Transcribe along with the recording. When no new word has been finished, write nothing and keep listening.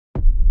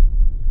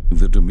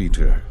The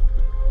Demeter,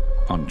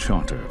 on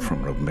charter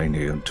from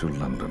Romania to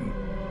London.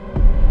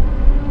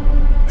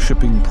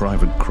 Shipping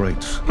private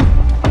crates.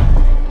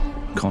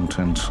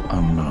 Contents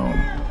unknown.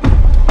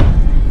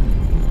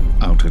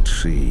 Out at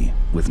sea,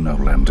 with no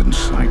land in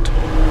sight.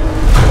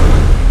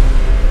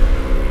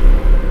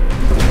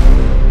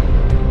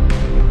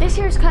 This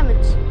here is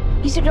Clemens.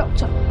 He's a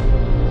doctor.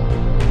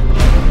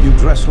 You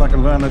dress like a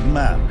learned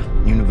man.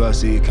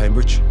 University of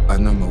Cambridge. I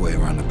know my way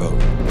around the boat.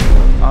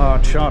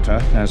 Our charter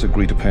has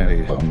agreed to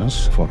pay a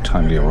bonus for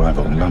timely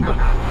arrival in London.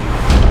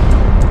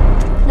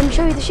 Let me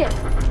show you the ship.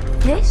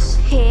 This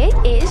here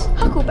is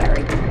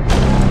Huckleberry.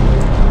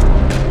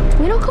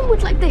 We don't come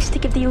with like this to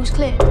give the eels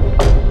clear.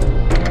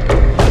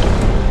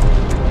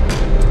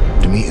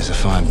 Demeter's a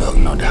fine boat,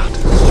 no doubt.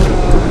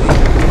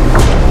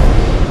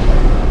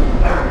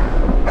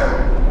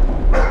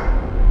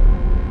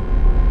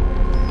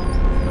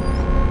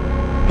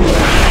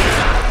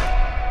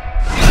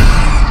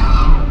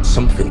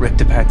 Something ripped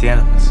apart the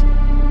animals.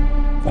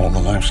 All the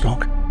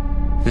livestock?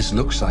 This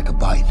looks like a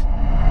bite.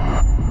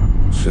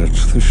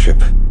 Search the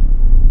ship.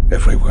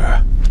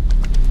 Everywhere.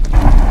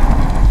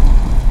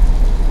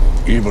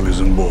 Evil is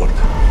on board.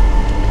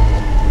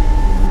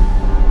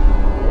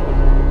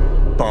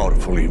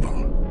 Powerful evil.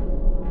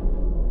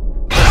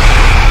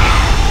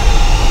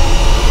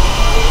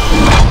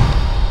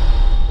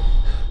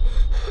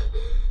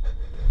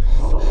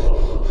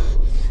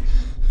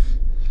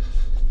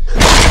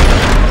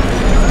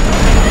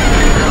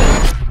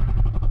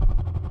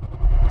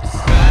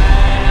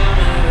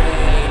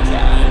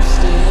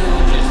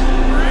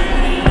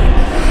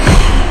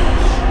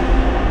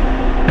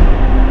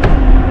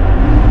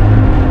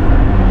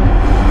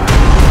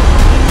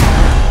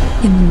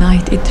 In the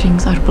night, it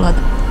drinks our blood.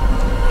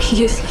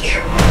 He is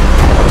here.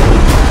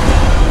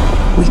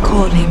 We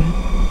call him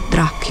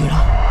Dracula.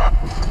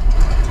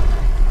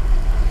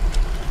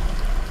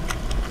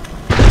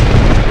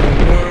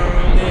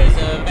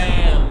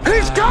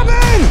 He's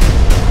coming!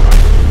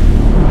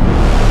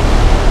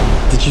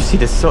 Did you see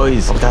the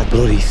size of that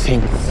bloody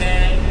thing?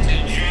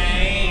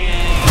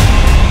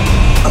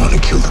 I want to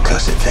kill the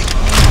cursed thing.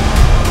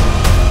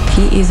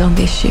 He is on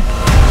this ship,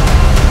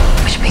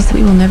 which means that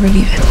we will never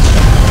leave it.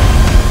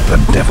 The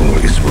devil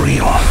is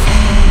real.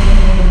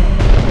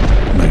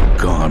 May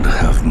God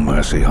have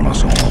mercy on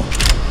us all.